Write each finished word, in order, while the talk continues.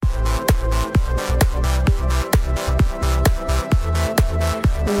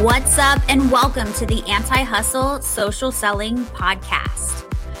What's up, and welcome to the Anti-Hustle Social Selling Podcast.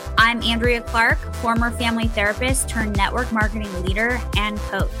 I'm Andrea Clark, former family therapist turned network marketing leader and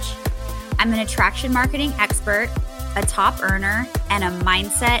coach. I'm an attraction marketing expert, a top earner, and a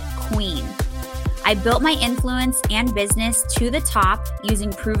mindset queen. I built my influence and business to the top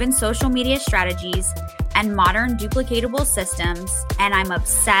using proven social media strategies and modern duplicatable systems, and I'm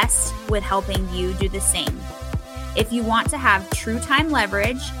obsessed with helping you do the same. If you want to have true time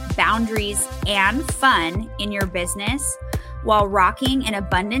leverage, boundaries, and fun in your business while rocking an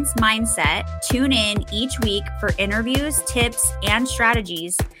abundance mindset, tune in each week for interviews, tips, and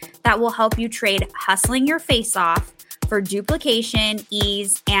strategies that will help you trade hustling your face off for duplication,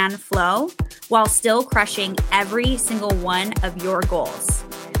 ease, and flow while still crushing every single one of your goals.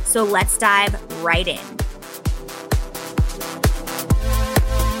 So let's dive right in.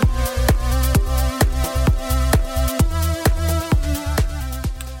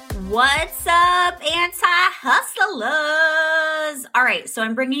 What's up, anti-hustlers? All right, so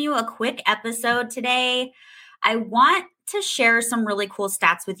I'm bringing you a quick episode today. I want to share some really cool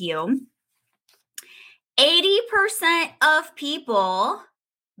stats with you. 80% of people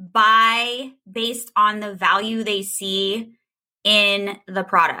buy based on the value they see in the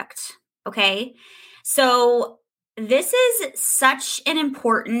product, okay? So this is such an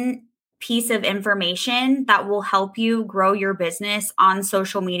important piece of information that will help you grow your business on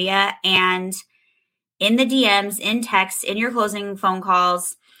social media and in the DMs, in text, in your closing phone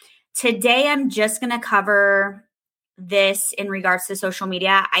calls. Today, I'm just going to cover this in regards to social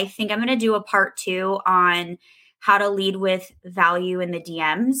media. I think I'm going to do a part 2 on how to lead with value in the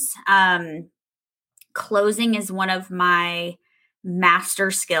DMs. Closing is one of my master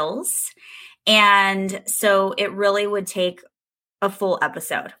skills. And so it really would take a full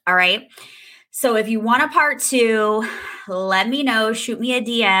episode. All right. So if you want a part 2, let me know, shoot me a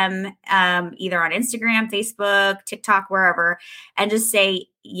DM, either on Instagram, Facebook, TikTok, wherever, and just say,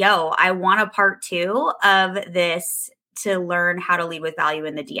 yo, I want a part 2 of this to learn how to lead with value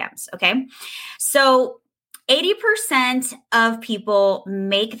in the DMs. Okay. So 80% of people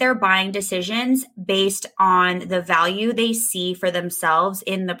make their buying decisions based on the value they see for themselves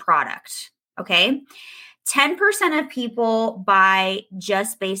in the product. Okay. 10% of people buy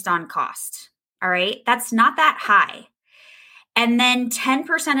just based on cost. All right. That's not that high. And then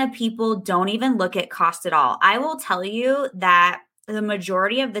 10% of people don't even look at cost at all. I will tell you that the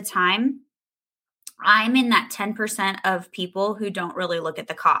majority of the time, I'm in that 10% of people who don't really look at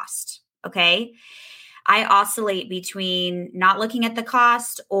the cost. Okay. I oscillate between not looking at the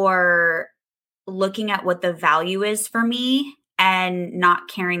cost or looking at what the value is for me and not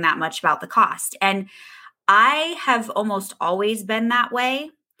caring that much about the cost. And I have almost always been that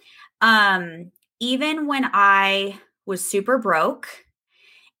way. Even when I was super broke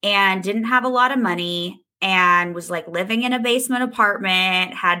and didn't have a lot of money and was like living in a basement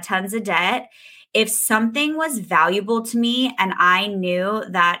apartment, had tons of debt, if something was valuable to me and I knew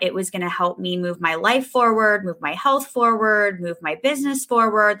that it was going to help me move my life forward, move my health forward, move my business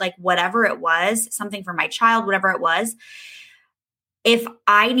forward, like whatever it was, something for my child, whatever it was, if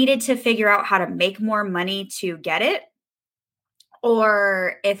I needed to figure out how to make more money to get it,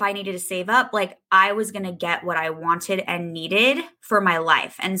 or if I needed to save up, like I was going to get what I wanted and needed for my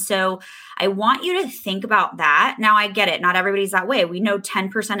life. And so I want you to think about that. Now I get it. Not everybody's that way. We know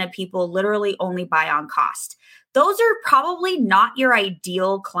 10% of people literally only buy on cost. Those are probably not your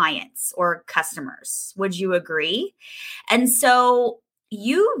ideal clients or customers. Would you agree? And so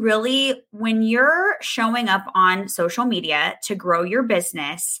you really, when you're showing up on social media to grow your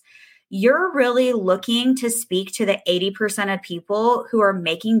business, you're really looking to speak to the 80% of people who are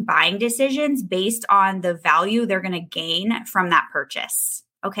making buying decisions based on the value they're going to gain from that purchase.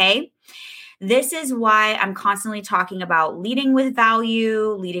 Okay. This is why I'm constantly talking about leading with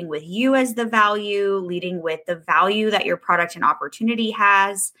value, leading with you as the value, leading with the value that your product and opportunity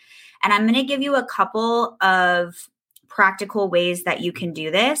has. And I'm going to give you a couple of practical ways that you can do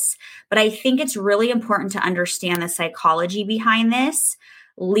this. But I think it's really important to understand the psychology behind this.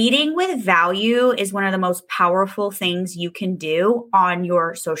 Leading with value is one of the most powerful things you can do on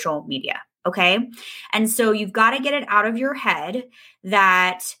your social media. Okay. And so you've got to get it out of your head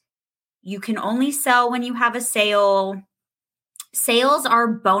that you can only sell when you have a sale. Sales are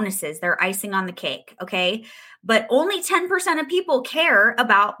bonuses. They're icing on the cake. Okay. But only 10% of people care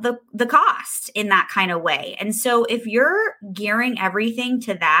about the cost in that kind of way. And so if you're gearing everything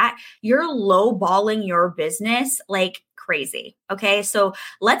to that, you're lowballing your business like crazy. Okay. So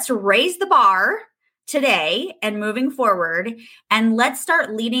let's raise the bar today and moving forward, and let's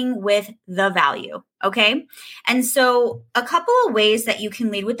start leading with the value. Okay. And so a couple of ways that you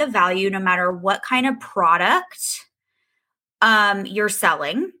can lead with the value, no matter what kind of product you're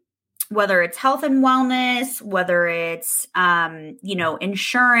selling, whether it's health and wellness, whether it's,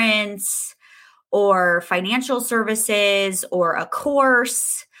 insurance or financial services or a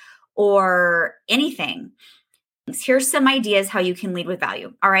course or anything. Here's some ideas how you can lead with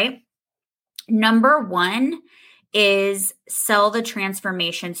value. All right. Number one is sell the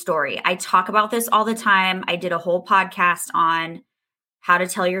transformation story. I talk about this all the time. I did a whole podcast on how to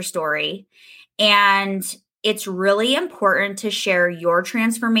tell your story. And it's really important to share your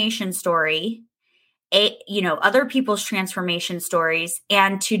transformation story, other people's transformation stories,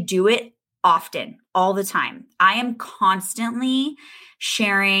 and to do it often, all the time. I am constantly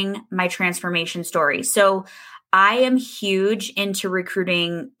sharing my transformation story. So I am huge into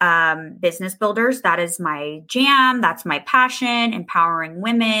recruiting business builders. That is my jam. That's my passion, empowering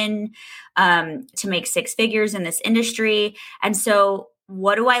women to make six figures in this industry. And so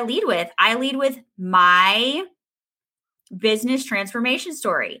what do I lead with? I lead with my business transformation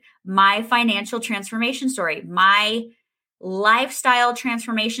story, my financial transformation story, my lifestyle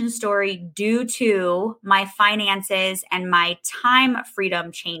transformation story due to my finances and my time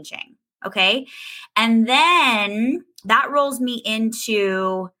freedom changing. Okay. And then that rolls me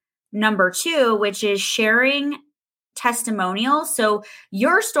into number two, which is sharing testimonials. So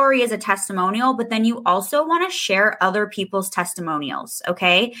your story is a testimonial, but then you also want to share other people's testimonials.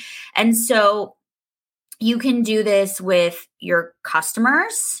 Okay. And so you can do this with your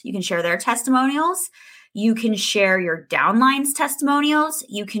customers. You can share their testimonials. You can share your downlines testimonials.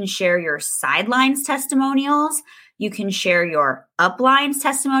 You can share your sidelines testimonials. You can share your uplines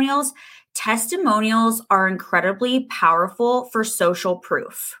testimonials. Testimonials are incredibly powerful for social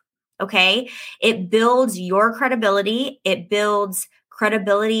proof. Okay. It builds your credibility. It builds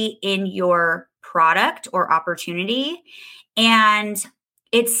credibility in your product or opportunity. And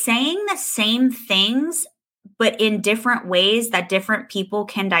it's saying the same things, but in different ways that different people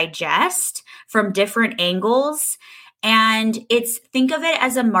can digest from different angles. And think of it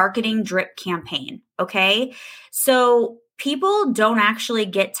as a marketing drip campaign. Okay. So people don't actually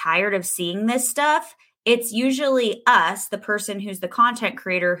get tired of seeing this stuff. It's usually us, the person who's the content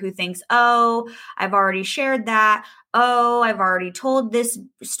creator, who thinks, oh, I've already shared that. Oh, I've already told this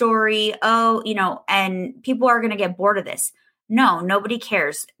story. Oh, and people are going to get bored of this. No, nobody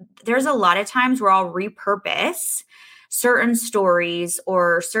cares. There's a lot of times where I'll repurpose certain stories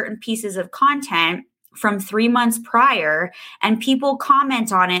or certain pieces of content from 3 months prior, and people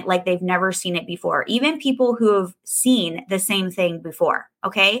comment on it like they've never seen it before, even people who have seen the same thing before.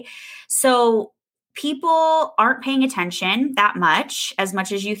 Okay. So people aren't paying attention that much as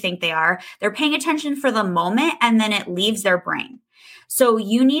you think they are. They're paying attention for the moment, and then it leaves their brain. So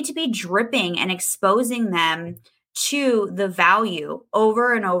you need to be dripping and exposing them to the value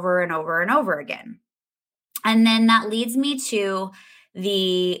over and over and over and over again. And then that leads me to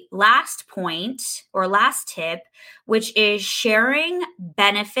the last point or last tip, which is sharing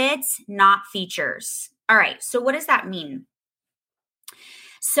benefits, not features. All right. So what does that mean?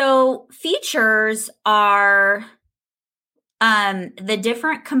 So features are the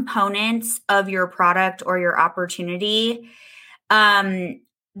different components of your product or your opportunity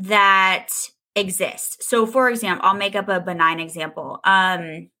that exist. So for example, I'll make up a benign example.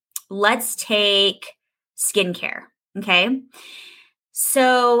 Let's take skincare. Okay.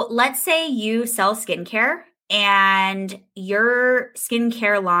 So let's say you sell skincare and your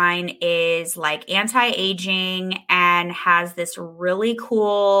skincare line is like anti-aging and has this really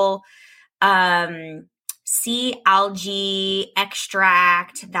cool sea algae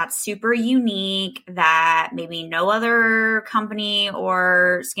extract that's super unique that maybe no other company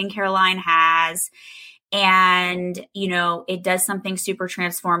or skincare line has. And, it does something super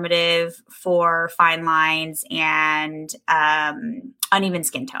transformative for fine lines and uneven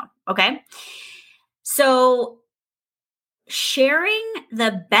skin tone. Okay. So sharing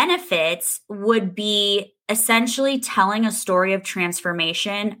the benefits would be essentially telling a story of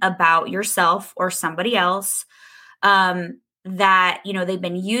transformation about yourself or somebody else that, they've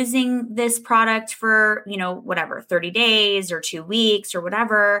been using this product for, 30 days or 2 weeks or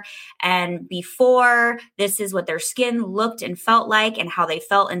whatever. And before, this is what their skin looked and felt like and how they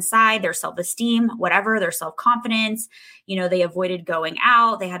felt inside, their self-esteem, whatever, their self-confidence. They avoided going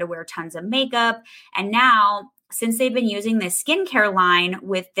out. They had to wear tons of makeup. And now, since they've been using this skincare line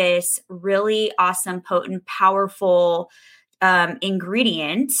with this really awesome, potent, powerful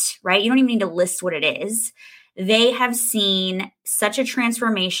ingredient, right? You don't even need to list what it is. they have seen such a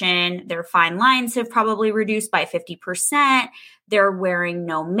transformation. Their fine lines have probably reduced by 50%. They're wearing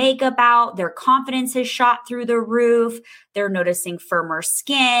no makeup out. Their confidence has shot through the roof. They're noticing firmer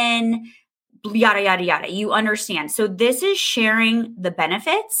skin, yada, yada, yada. You understand. So this is sharing the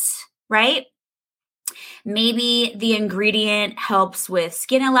benefits, right? Maybe the ingredient helps with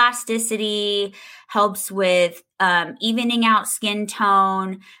skin elasticity, helps with evening out skin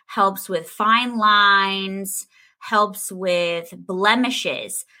tone, helps with fine lines, helps with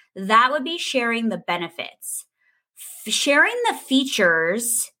blemishes. That would be sharing the benefits. Sharing the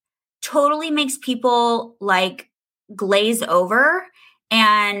features totally makes people like glaze over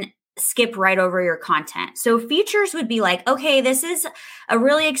and skip right over your content. So features would be like, okay, this is a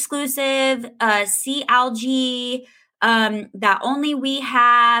really exclusive sea algae that only we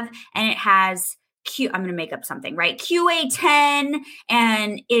have, and it has I'm going to make up something, right? QA10,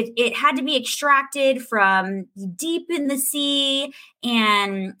 and it had to be extracted from deep in the sea,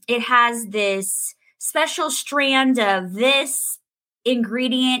 and it has this special strand of this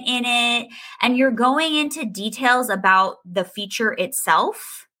ingredient in it, and you're going into details about the feature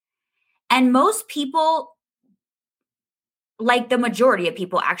itself. And most people, like the majority of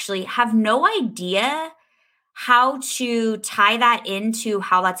people actually, have no idea how to tie that into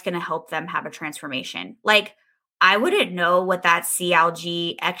how that's going to help them have a transformation. Like, I wouldn't know what that sea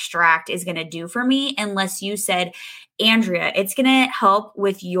algae extract is going to do for me unless you said, Andrea, it's going to help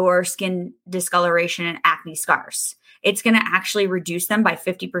with your skin discoloration and acne scars. It's going to actually reduce them by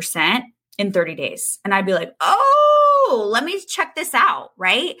 50% in 30 days. And I'd be like, oh, let me check this out,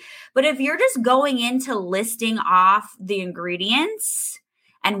 right? But if you're just going into listing off the ingredients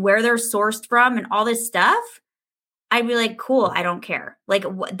and where they're sourced from and all this stuff, I'd be like, cool, I don't care. Like,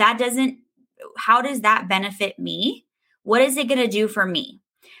 how does that benefit me? What is it going to do for me?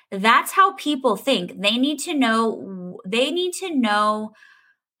 That's how people think. They need to know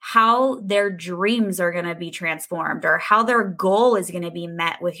how their dreams are going to be transformed, or how their goal is going to be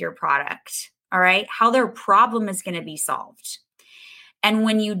met with your product. All right. How their problem is going to be solved. And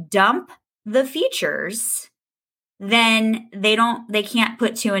when you dump the features, then they can't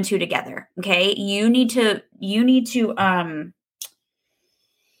put two and two together. Okay. You need to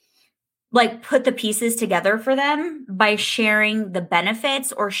like put the pieces together for them by sharing the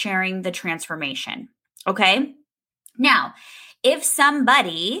benefits or sharing the transformation. Okay. Now, if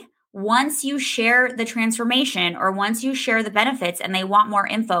somebody, once you share the transformation or once you share the benefits and they want more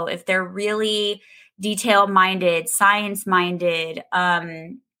info, if they're really detail-minded, science-minded,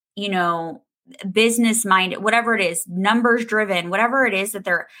 business-minded, whatever it is, numbers-driven, whatever it is that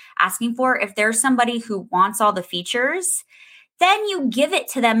they're asking for, if there's somebody who wants all the features, then you give it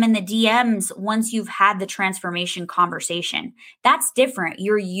to them in the DMs once you've had the transformation conversation. That's different.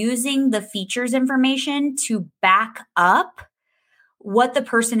 You're using the features information to back up what the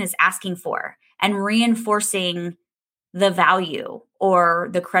person is asking for and reinforcing the value or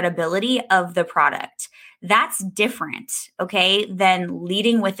the credibility of the product. That's different, okay, than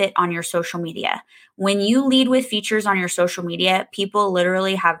leading with it on your social media. When you lead with features on your social media, people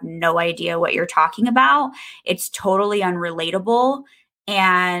literally have no idea what you're talking about. It's totally unrelatable,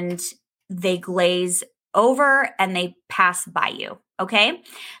 and they glaze over and they pass by you, okay?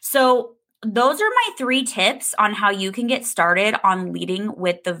 So those are my 3 tips on how you can get started on leading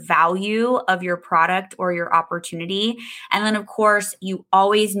with the value of your product or your opportunity. And then, of course, you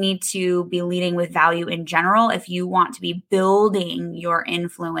always need to be leading with value in general if you want to be building your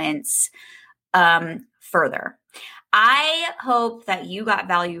influence further. I hope that you got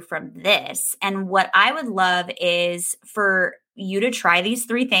value from this. And what I would love is for you to try these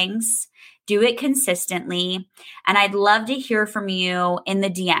 3 things. Do it consistently. And I'd love to hear from you in the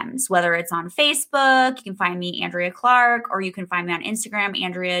DMs, whether it's on Facebook. You can find me, Andrea Clark, or you can find me on Instagram,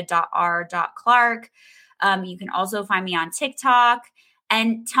 andrea.r.clark. You can also find me on TikTok,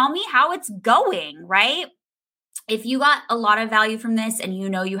 and tell me how it's going, right? If you got a lot of value from this and you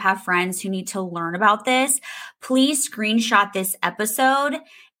know you have friends who need to learn about this, please screenshot this episode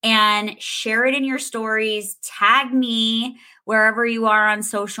and share it in your stories. Tag me wherever you are on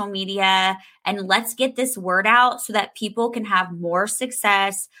social media, and let's get this word out so that people can have more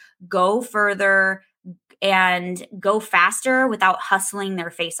success, go further, and go faster without hustling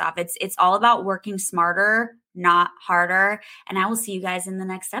their face off. It's all about working smarter, not harder. And I will see you guys in the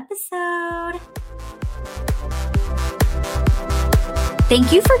next episode.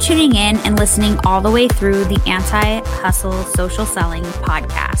 Thank you for tuning in and listening all the way through the Anti-Hustle Social Selling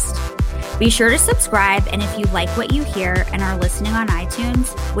podcast. Be sure to subscribe, and if you like what you hear and are listening on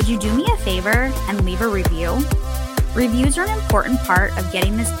iTunes, would you do me a favor and leave a review? Reviews are an important part of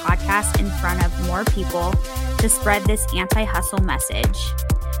getting this podcast in front of more people to spread this anti-hustle message.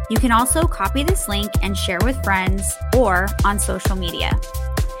 You can also copy this link and share with friends or on social media.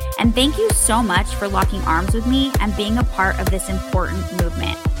 And thank you so much for locking arms with me and being a part of this important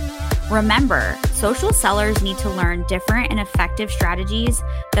movement. Remember, social sellers need to learn different and effective strategies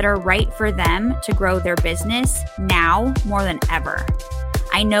that are right for them to grow their business now more than ever.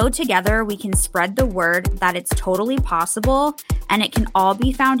 I know together we can spread the word that it's totally possible, and it can all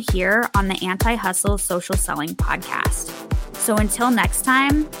be found here on the Anti-Hustle Social Selling Podcast. So until next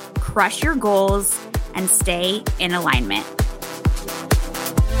time, crush your goals and stay in alignment.